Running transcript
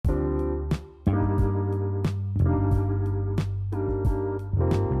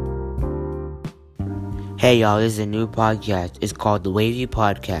Hey y'all, this is a new podcast. It's called The Wavy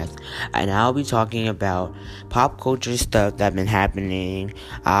Podcast, and I'll be talking about pop culture stuff that's been happening.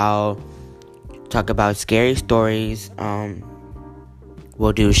 I'll talk about scary stories.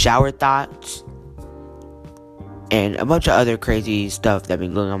 We'll do shower thoughts and a bunch of other crazy stuff that's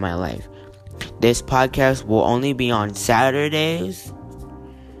been going on in my life. This podcast will only be on Saturdays,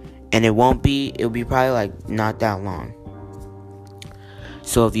 and it'll be probably like not that long.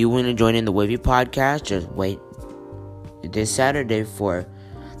 So if you want to join in the Wavy Podcast, just wait this Saturday for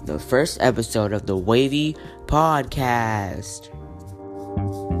the first episode of the Wavy Podcast.